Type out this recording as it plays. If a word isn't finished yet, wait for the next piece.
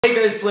Hey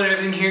guys, Planet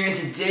Everything here, and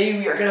today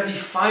we are going to be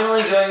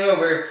finally going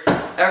over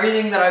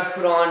everything that I've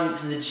put on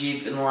to the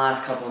Jeep in the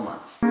last couple of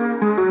months.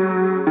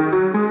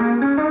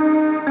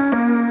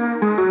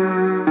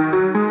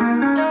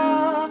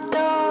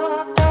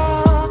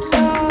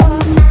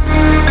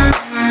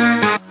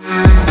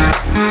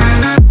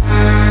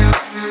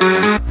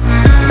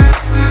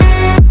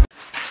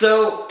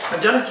 So,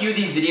 I've done a few of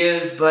these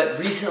videos, but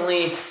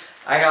recently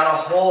I got a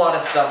whole lot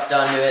of stuff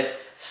done to it,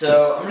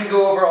 so I'm going to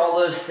go over all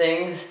those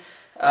things.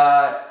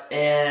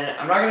 And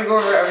I'm not going to go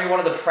over every one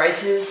of the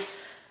prices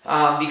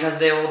because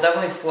they will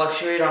definitely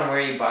fluctuate on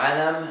where you buy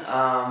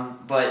them.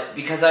 But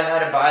because I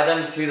had to buy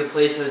them through the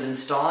place that was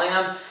installing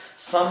them,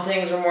 some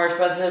things were more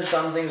expensive,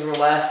 some things were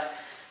less.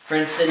 For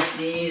instance,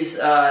 these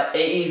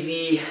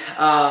AEV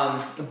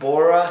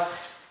Bora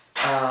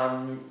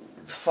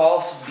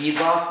false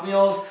beadlock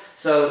wheels.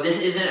 So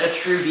this isn't a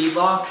true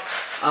beadlock.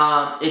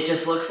 It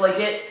just looks like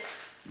it.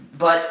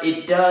 But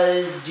it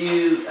does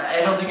do,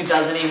 I don't think it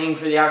does anything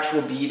for the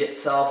actual bead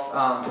itself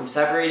from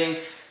separating.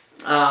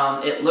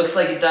 It looks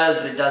like it does,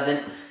 but it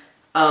doesn't.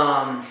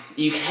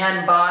 You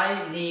can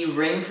buy the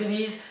ring for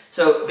these.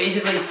 So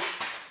basically,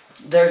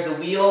 there's the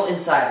wheel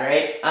inside,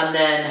 right? And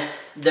then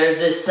there's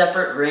this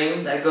separate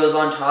ring that goes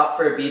on top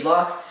for a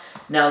beadlock.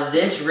 Now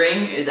this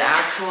ring is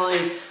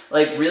actually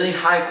like really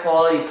high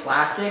quality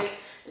plastic.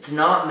 It's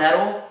not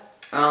metal.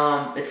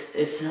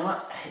 It's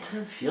not, it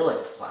doesn't feel like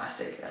it's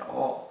plastic at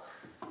all.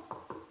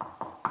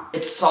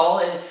 It's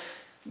solid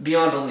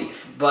beyond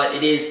belief, but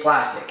it is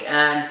plastic.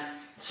 And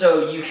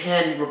so you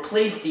can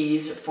replace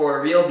these for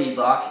a real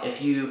beadlock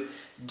if you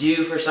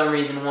do for some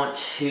reason want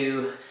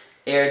to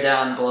air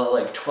down below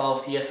like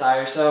 12 psi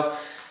or so.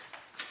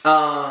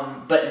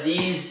 But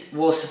these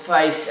will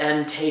suffice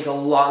and take a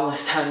lot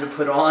less time to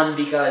put on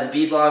because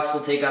beadlocks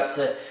will take up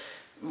to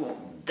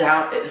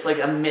it's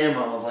like a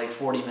minimum of like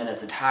 40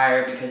 minutes a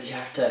tire because you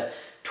have to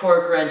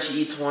torque wrench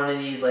each one of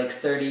these like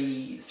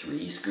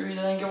 33 screws,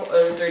 I think,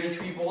 or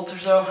 33 bolts or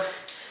so,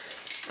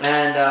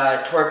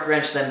 and torque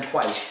wrench them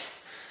twice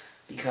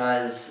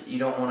because you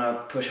don't want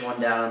to push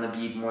one down on the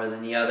bead more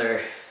than the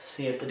other,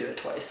 so you have to do it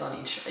twice on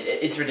each.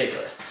 It's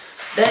ridiculous.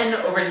 Then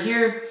over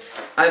here,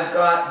 I've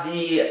got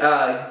the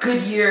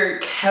Goodyear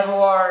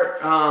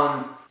Kevlar.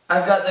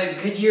 I've got the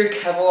Goodyear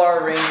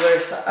Kevlar Wrangler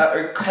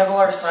or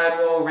Kevlar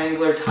sidewall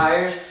Wrangler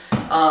tires.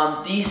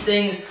 These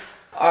things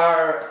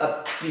are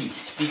a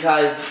beast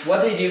because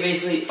what they do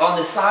basically on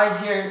the sides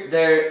here,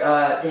 they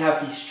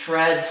have these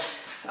treads.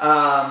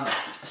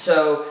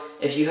 So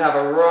if you have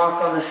a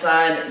rock on the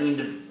side that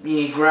you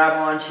need to grab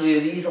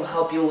onto, these will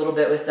help you a little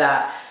bit with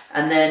that.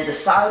 And then the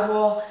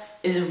sidewall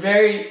is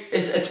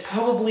it's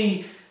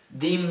probably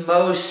the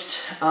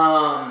most.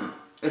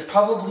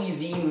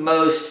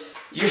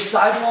 Your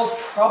sidewall is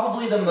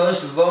probably the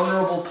most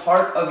vulnerable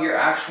part of your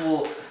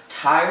actual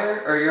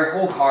tire or your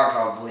whole car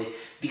probably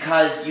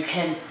because you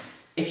can.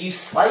 If you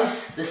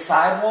slice the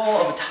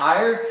sidewall of a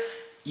tire,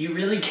 you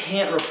really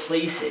can't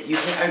replace it. You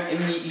can't. I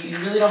mean, you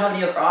really don't have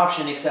any other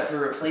option except for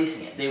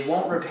replacing it. They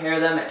won't repair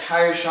them at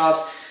tire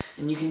shops,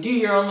 and you can do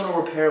your own little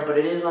repair, but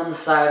it is on the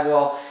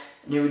sidewall,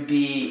 and it would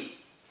be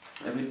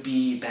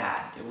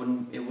bad. It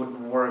wouldn't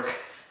work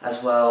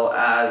as well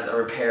as a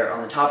repair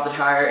on the top of the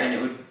tire, and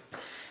it would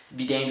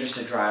be dangerous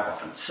to drive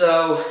on.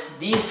 So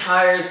these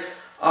tires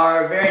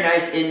are very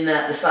nice in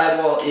that the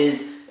sidewall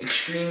is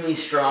extremely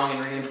strong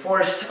and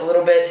reinforced a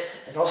little bit.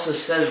 It also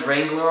says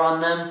Wrangler on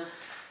them.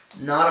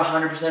 Not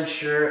 100%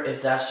 sure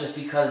if that's just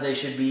because they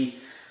should be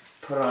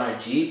put on a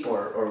Jeep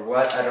or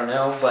what, I don't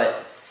know,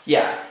 but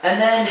yeah. And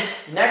then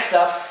next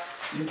up,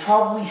 you can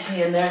probably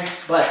see in there,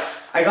 but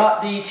I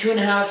got the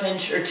 2.5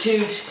 inch or 2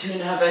 to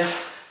 2.5 inch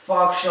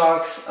Fox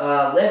Shocks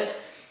lift,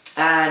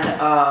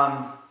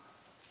 and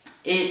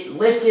it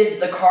lifted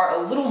the car a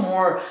little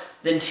more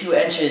than 2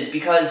 inches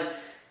because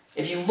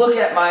if you look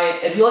at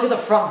the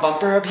front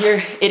bumper up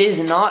here, it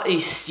is not a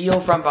steel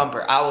front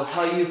bumper. I will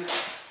tell you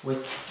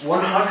with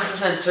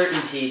 100%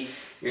 certainty,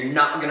 you're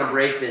not gonna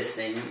break this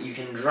thing. You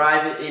can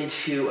drive it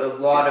into a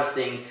lot of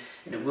things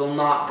and it will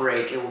not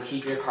break. It will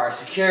keep your car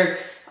secure,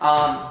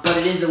 but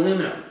it is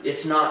aluminum.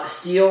 It's not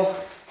steel,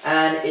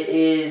 and it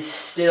is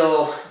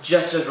still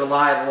just as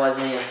reliable as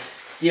a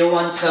steel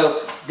one.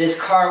 So this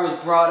car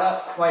was brought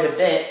up quite a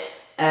bit,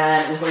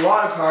 and with a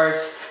lot of cars,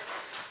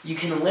 you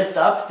can lift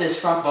up this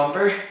front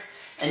bumper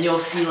and you'll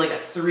see like a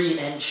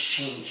 3-inch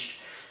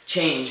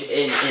change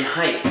in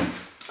height.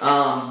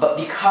 But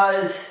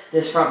because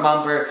this front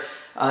bumper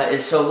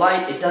is so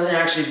light, it doesn't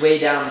actually weigh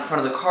down the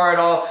front of the car at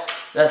all,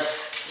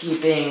 thus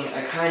keeping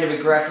a kind of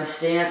aggressive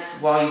stance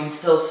while you can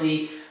still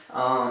see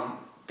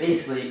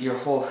basically your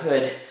whole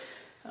hood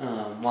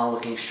while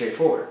looking straight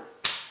forward.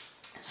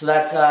 So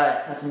that's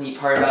a neat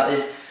part about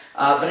this.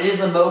 But it is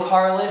a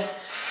Mopar lift,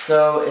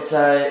 so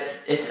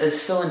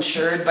it's still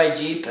insured by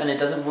Jeep and it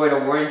doesn't void a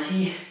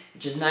warranty,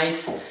 which is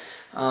nice.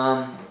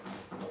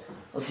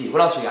 Let's see,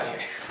 what else we got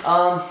here?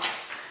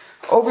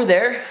 Over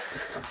there,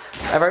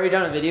 I've already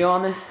done a video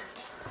on this,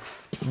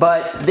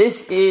 but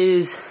this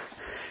is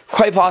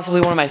quite possibly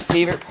one of my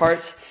favorite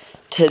parts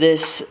to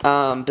this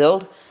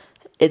build.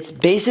 it's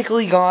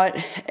basically got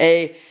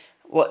a,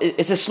 well,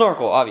 it's a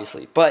snorkel,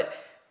 obviously, but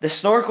the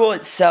snorkel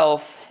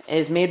itself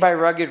is made by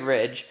Rugged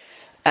Ridge,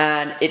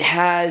 and it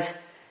has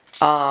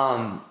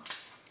no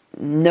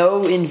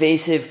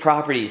invasive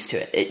properties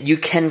to it. You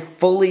can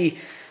fully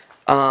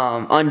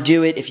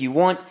undo it if you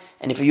want,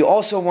 and if you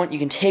also want, you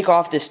can take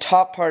off this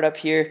top part up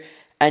here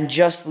and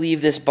just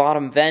leave this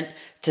bottom vent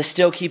to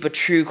still keep a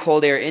true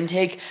cold air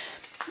intake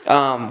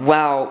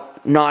while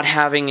not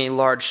having a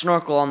large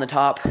snorkel on the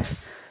top.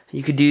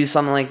 You could do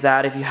something like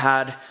that if you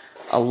had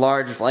a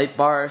large light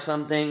bar or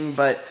something,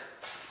 but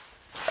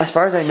as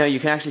far as I know, you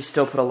can actually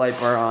still put a light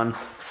bar on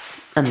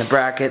and the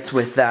brackets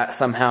with that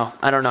somehow.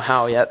 I don't know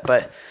how yet,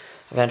 but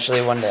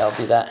eventually one day I'll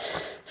do that.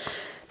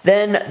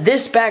 Then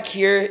this back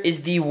here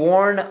is the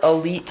Warn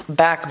Elite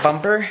back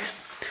bumper.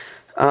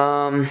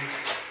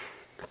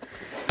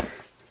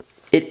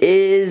 It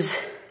is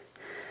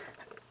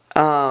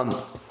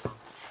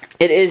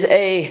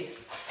a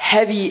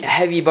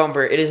heavy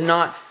bumper. It's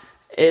not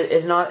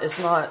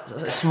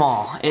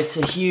small. It's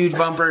a huge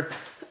bumper.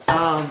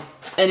 And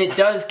it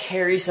does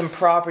carry some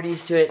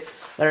properties to it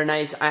that are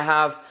nice. I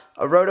have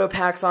a roto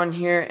packs on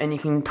here, and you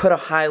can put a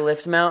high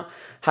lift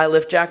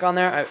jack on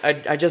there.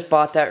 I just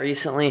bought that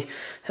recently.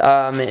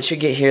 It should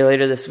get here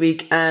later this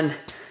week. And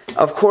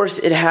of course,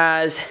 it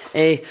has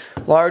a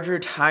larger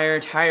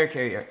tire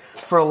carrier.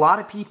 For a lot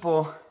of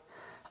people,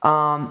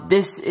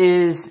 this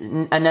is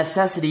a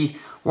necessity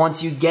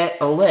once you get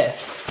a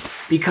lift,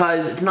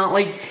 because it's not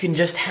like you can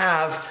just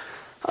have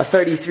a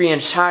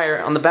 33-inch tire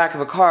on the back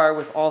of a car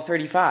with all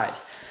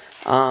 35s.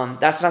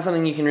 That's not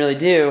something you can really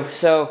do.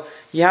 So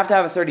you have to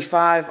have a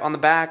 35 on the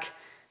back,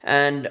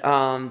 and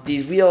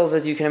these wheels,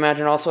 as you can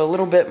imagine, are also a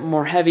little bit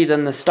more heavy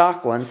than the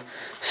stock ones.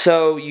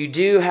 So you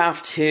do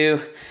have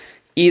to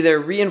either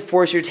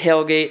reinforce your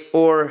tailgate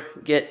or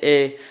get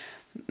a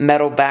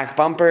metal back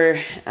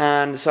bumper.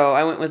 And so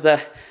I went with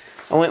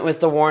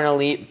the Warn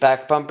Elite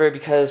back bumper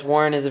because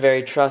Warn is a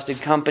very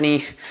trusted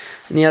company,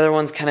 and the other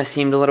ones kind of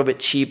seemed a little bit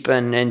cheap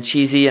and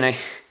cheesy, and I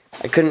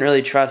couldn't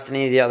really trust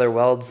any of the other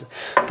welds,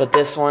 but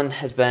this one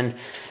has been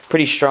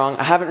pretty strong.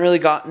 I haven't really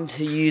gotten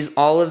to use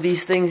all of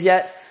these things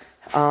yet,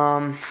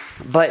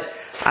 but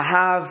I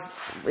have.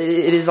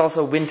 It is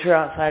also winter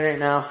outside right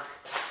now,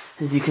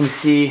 as you can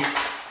see.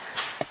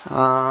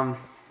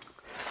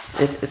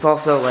 It's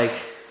also like,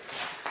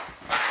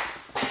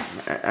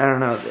 I don't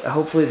know,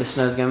 hopefully the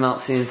snow's gonna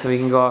melt soon so we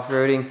can go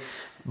off-roading.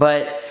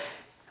 But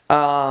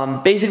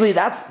basically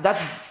that's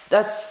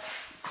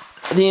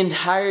the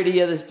entirety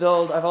of this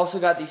build. I've also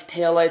got these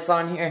taillights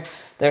on here.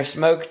 They're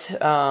smoked,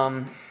 they're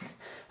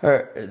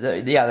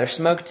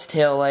smoked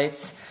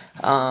taillights.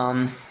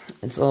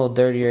 It's a little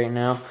dirty right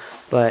now,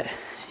 but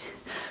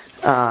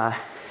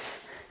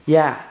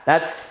yeah,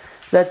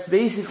 that's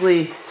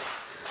basically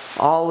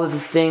all of the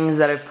things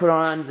that I put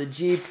on the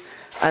Jeep.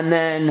 And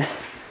then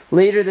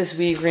later this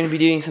week, we're going to be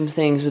doing some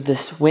things with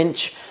this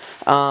winch.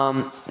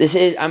 I'm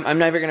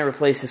never going to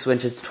replace this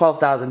winch. It's a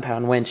 12,000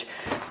 pound winch.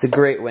 It's a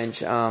great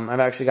winch. I've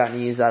actually gotten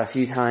to use that a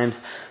few times.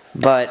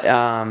 But,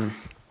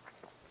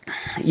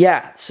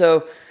 yeah,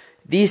 so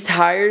these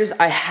tires,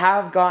 I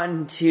have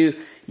gotten to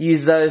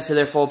use those to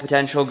their full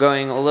potential,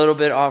 going a little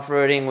bit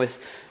off-roading with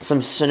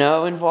some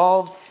snow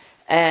involved.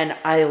 And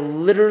I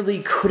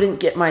literally couldn't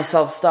get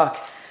myself stuck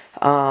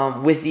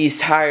with these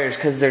tires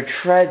because their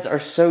treads are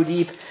so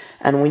deep.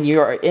 And when you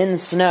are in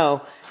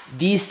snow,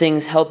 these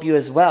things help you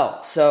as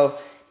well. So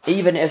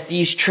even if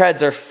these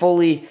treads are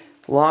fully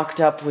locked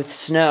up with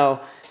snow,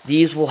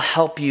 these will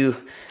help you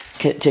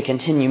to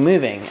continue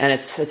moving. And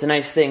it's a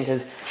nice thing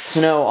because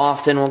snow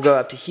often will go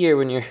up to here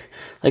when you're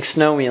like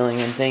snow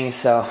wheeling and things.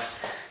 So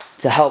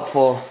it's a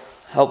helpful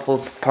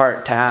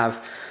part to have,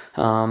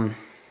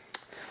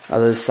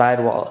 those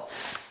sidewall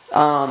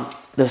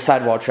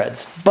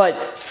treads.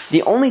 But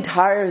the only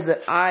tires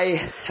that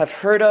I have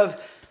heard of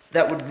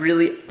that would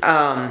really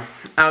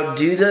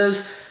outdo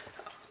those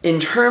in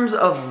terms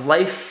of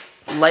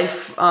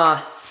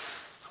lifetime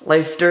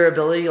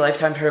durability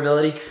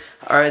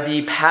are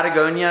the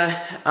Patagonia,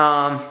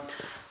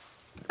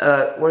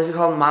 what is it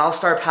called?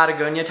 Milestar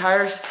Patagonia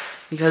tires,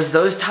 because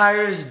those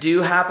tires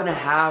do happen to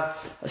have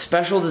a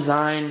special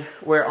design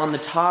where on the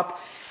top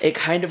it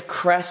kind of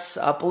crests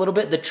up a little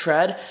bit, the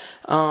tread.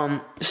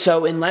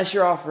 So unless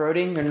you're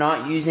off-roading, you're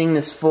not using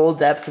this full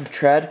depth of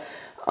tread,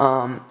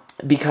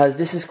 because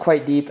this is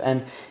quite deep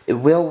and it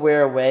will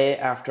wear away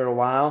after a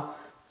while.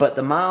 But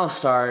the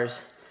Milestars,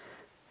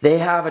 they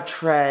have a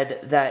tread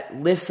that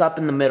lifts up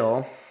in the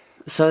middle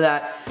so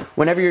that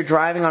whenever you're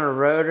driving on a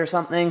road or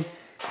something,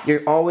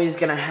 you're always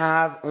going to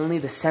have only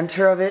the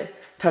center of it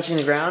touching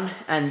the ground,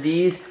 and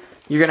these,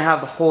 you're going to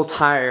have the whole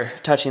tire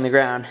touching the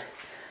ground.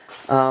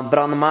 But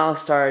on the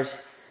Milestars,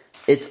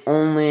 it's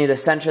only the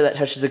center that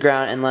touches the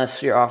ground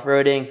unless you're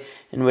off-roading,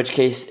 in which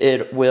case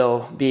it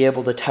will be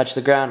able to touch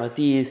the ground. With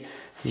these,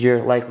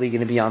 you're likely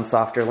going to be on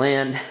softer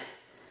land.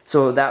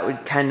 So that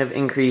would kind of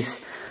increase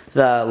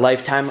the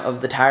lifetime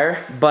of the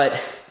tire.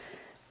 But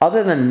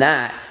other than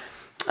that,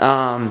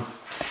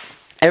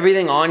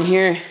 everything on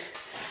here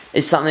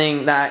is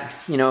something that,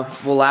 you know,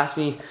 will last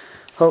me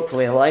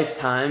hopefully a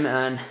lifetime,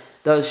 and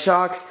those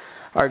shocks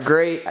are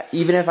great.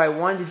 Even if I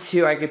wanted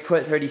to, I could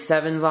put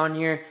 37s on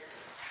here.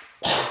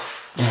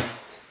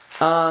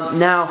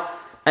 Now,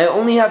 I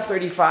only have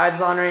 35s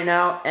on right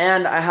now,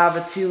 and I have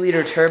a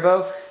 2-liter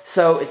turbo,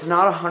 so it's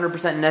not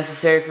 100%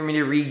 necessary for me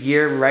to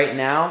re-gear right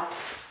now.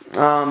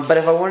 But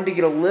if I wanted to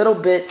get a little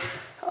bit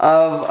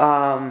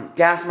of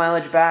gas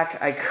mileage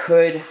back, I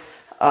could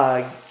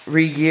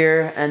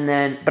re-gear,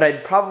 but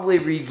I'd probably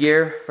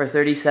re-gear for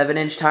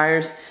 37-inch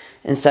tires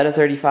instead of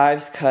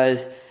 35s,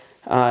 because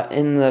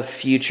in the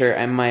future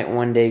I might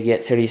one day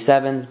get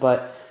 37s,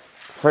 but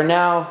for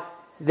now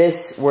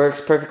this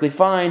works perfectly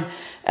fine,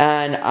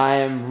 and I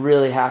am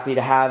really happy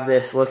to have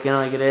this looking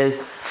like it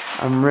is.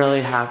 I'm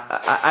really happy.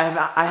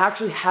 I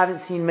actually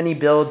haven't seen many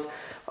builds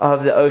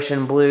of the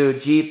ocean blue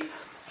Jeep,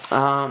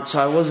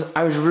 so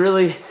I was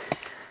really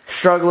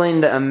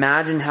struggling to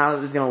imagine how it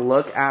was going to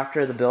look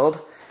after the build,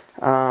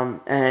 but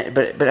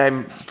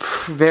I'm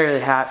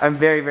very happy. I'm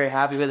very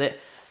happy with it.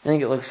 I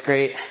think it looks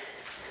great,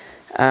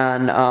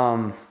 and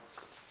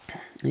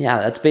yeah,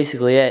 that's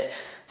basically it.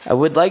 I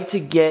would like to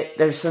get,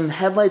 there's some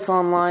headlights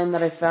online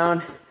that I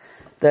found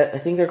that I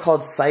think they're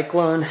called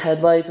Cyclone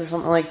headlights or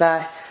something like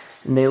that,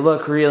 and they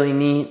look really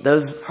neat.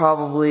 Those,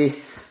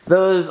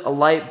 a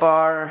light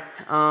bar,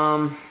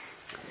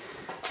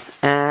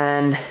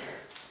 and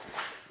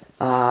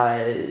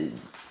an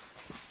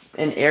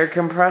air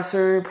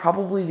compressor,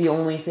 probably the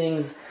only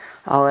things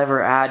I'll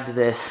ever add to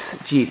this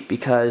Jeep,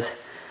 because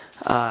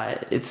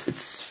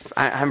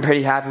I'm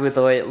pretty happy with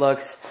the way it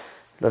looks.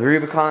 The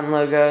Rubicon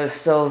logo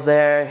still is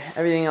there.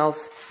 Everything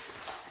else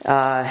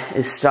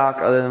is stock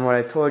other than what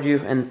I've told you,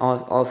 and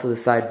also the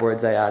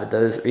sideboards, I added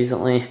those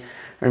recently,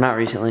 or not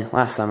recently,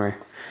 last summer.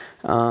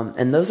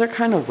 And those are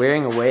kind of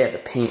wearing away at the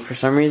paint for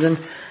some reason.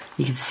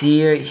 You can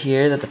see right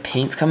here that the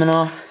paint's coming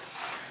off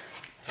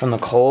from the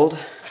cold.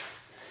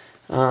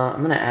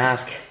 I'm gonna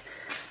ask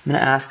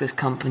this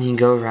company,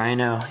 Go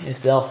Rhino,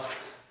 if they'll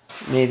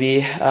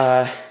maybe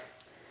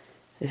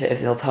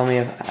if they'll tell me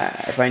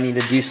if I need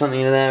to do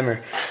something to them,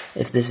 or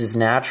if this is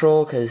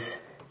natural, because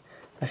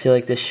I feel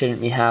like this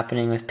shouldn't be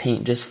happening with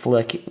paint just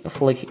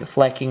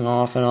flecking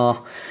off and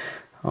all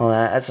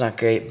that. That's not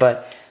great,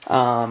 but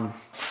I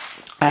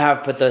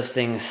have put those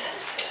things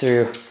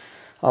through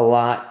a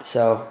lot,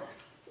 so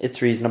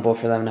it's reasonable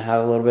for them to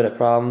have a little bit of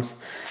problems.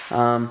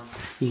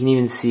 You can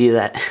even see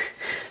that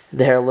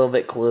they're a little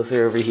bit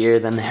closer over here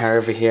than they are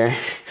over here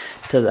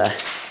to the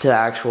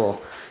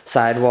actual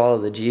sidewall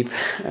of the Jeep,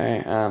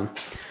 or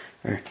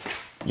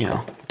you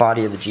know,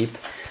 body of the Jeep.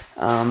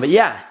 But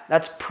yeah,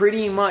 that's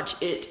pretty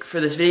much it for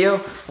this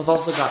video. I've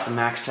also got the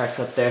max tracks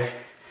up there,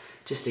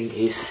 just in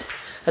case.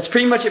 That's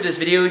pretty much it for this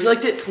video. If you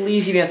liked it,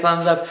 please give me a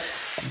thumbs up.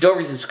 Don't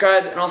forget to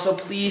subscribe, and also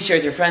please share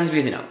with your friends,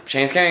 because you know,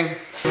 sharing's caring.